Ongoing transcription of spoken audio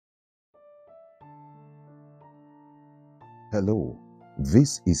Hello,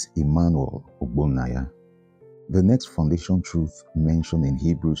 this is Emmanuel Ogbonnaya. The next foundation truth mentioned in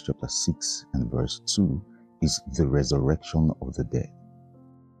Hebrews chapter 6 and verse 2 is the resurrection of the dead.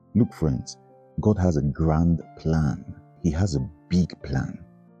 Look, friends, God has a grand plan. He has a big plan.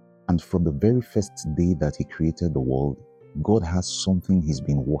 And from the very first day that He created the world, God has something He's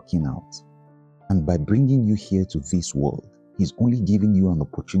been working out. And by bringing you here to this world, He's only giving you an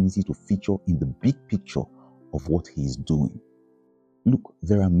opportunity to feature in the big picture of what He is doing. Look,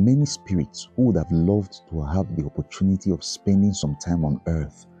 there are many spirits who would have loved to have the opportunity of spending some time on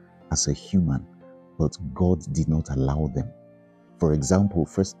earth as a human, but God did not allow them. For example,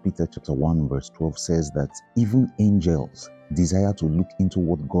 1 Peter chapter 1 verse 12 says that even angels desire to look into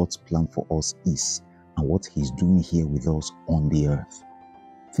what God's plan for us is and what He's doing here with us on the earth.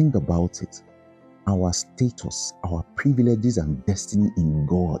 Think about it. Our status, our privileges and destiny in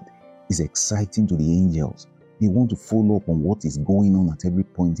God is exciting to the angels. They want to follow up on what is going on at every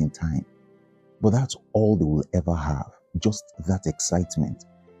point in time. But that's all they will ever have, just that excitement,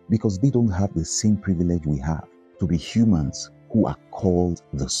 because they don't have the same privilege we have to be humans who are called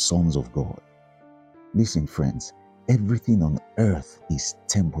the sons of God. Listen, friends, everything on earth is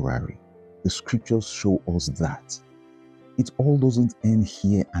temporary. The scriptures show us that. It all doesn't end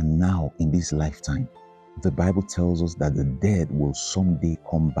here and now in this lifetime. The Bible tells us that the dead will someday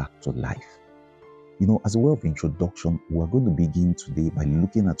come back to life. As a way of introduction, we're going to begin today by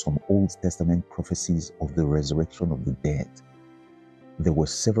looking at some Old Testament prophecies of the resurrection of the dead. There were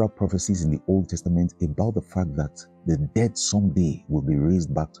several prophecies in the Old Testament about the fact that the dead someday will be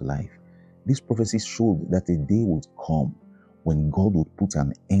raised back to life. These prophecies showed that a day would come when God would put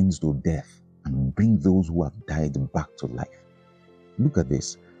an end to death and bring those who have died back to life. Look at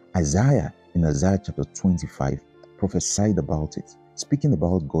this. Isaiah, in Isaiah chapter 25, prophesied about it. Speaking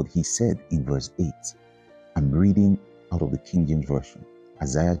about God, he said in verse 8, I'm reading out of the King James Version,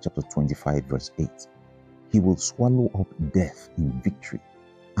 Isaiah chapter 25, verse 8. He will swallow up death in victory,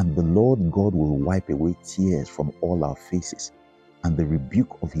 and the Lord God will wipe away tears from all our faces, and the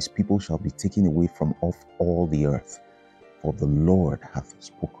rebuke of his people shall be taken away from off all the earth, for the Lord hath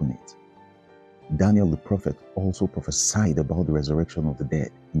spoken it. Daniel the prophet also prophesied about the resurrection of the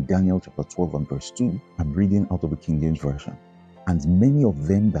dead. In Daniel chapter 12 and verse 2, I'm reading out of the King James Version. And many of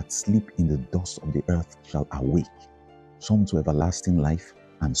them that sleep in the dust of the earth shall awake, some to everlasting life,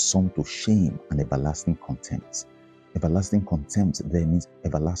 and some to shame and everlasting contempt. Everlasting contempt there means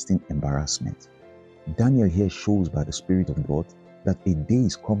everlasting embarrassment. Daniel here shows by the Spirit of God that a day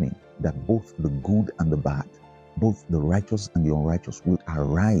is coming that both the good and the bad, both the righteous and the unrighteous will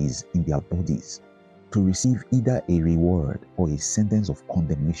arise in their bodies to receive either a reward or a sentence of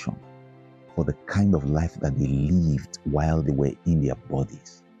condemnation for the kind of life that they lived while they were in their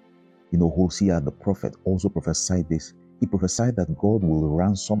bodies. Hosea the prophet also prophesied this. He prophesied that God will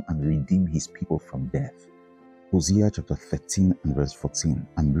ransom and redeem his people from death. Hosea chapter 13 and verse 14.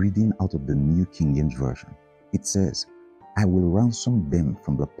 I'm reading out of the New King James Version. It says, I will ransom them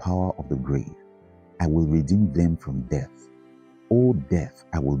from the power of the grave. I will redeem them from death. O death,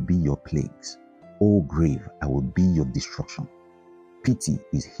 I will be your plagues. O grave, I will be your destruction. Pity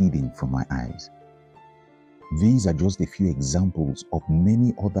is hidden from my eyes. These are just a few examples of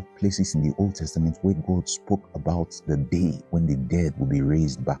many other places in the Old Testament where God spoke about the day when the dead will be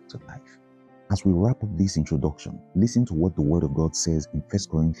raised back to life. As we wrap up this introduction, listen to what the Word of God says in 1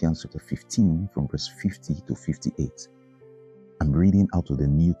 Corinthians chapter 15 from verse 50 to 58. I'm reading out of the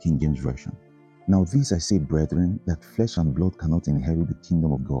New King James Version. Now this I say, brethren, that flesh and blood cannot inherit the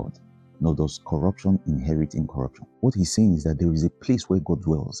kingdom of God, nor does corruption inherit incorruption. What he's saying is that there is a place where God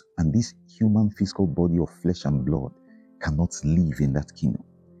dwells, and this human physical body of flesh and blood cannot live in that kingdom.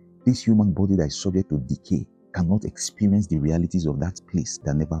 This human body that is subject to decay cannot experience the realities of that place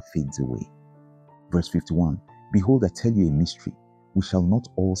that never fades away. Verse 51, behold, I tell you a mystery. We shall not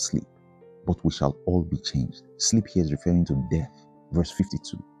all sleep, but we shall all be changed. Sleep here is referring to death. Verse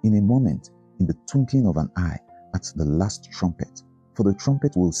 52, in a moment, in the twinkling of an eye, at the last trumpet, for the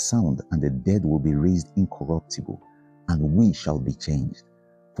trumpet will sound, and the dead will be raised incorruptible, and we shall be changed.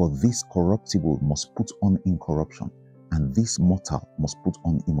 For this corruptible must put on incorruption, and this mortal must put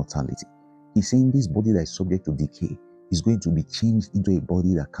on immortality. He's saying this body that is subject to decay is going to be changed into a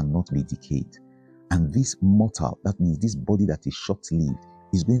body that cannot be decayed. And this mortal, that means this body that is short-lived,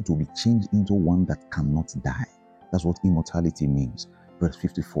 is going to be changed into one that cannot die. That's what immortality means. Verse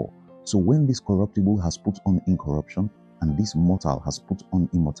 54. So when this corruptible has put on incorruption, and this mortal has put on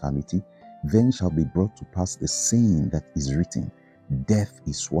immortality, then shall be brought to pass the saying that is written, death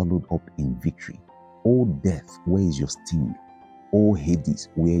is swallowed up in victory. O death, where is your sting? O Hades,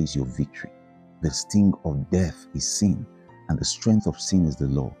 where is your victory? The sting of death is sin, and the strength of sin is the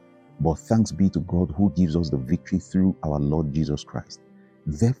law. But thanks be to God who gives us the victory through our Lord Jesus Christ.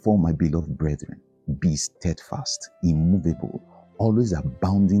 Therefore, my beloved brethren, be steadfast, immovable, always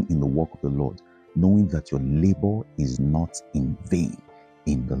abounding in the work of the Lord, knowing that your labor is not in vain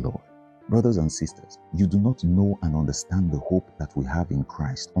in the Lord. Brothers and sisters, you do not know and understand the hope that we have in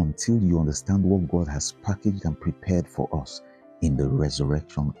Christ until you understand what God has packaged and prepared for us in the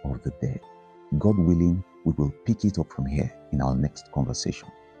resurrection of the dead. God willing, we will pick it up from here in our next conversation.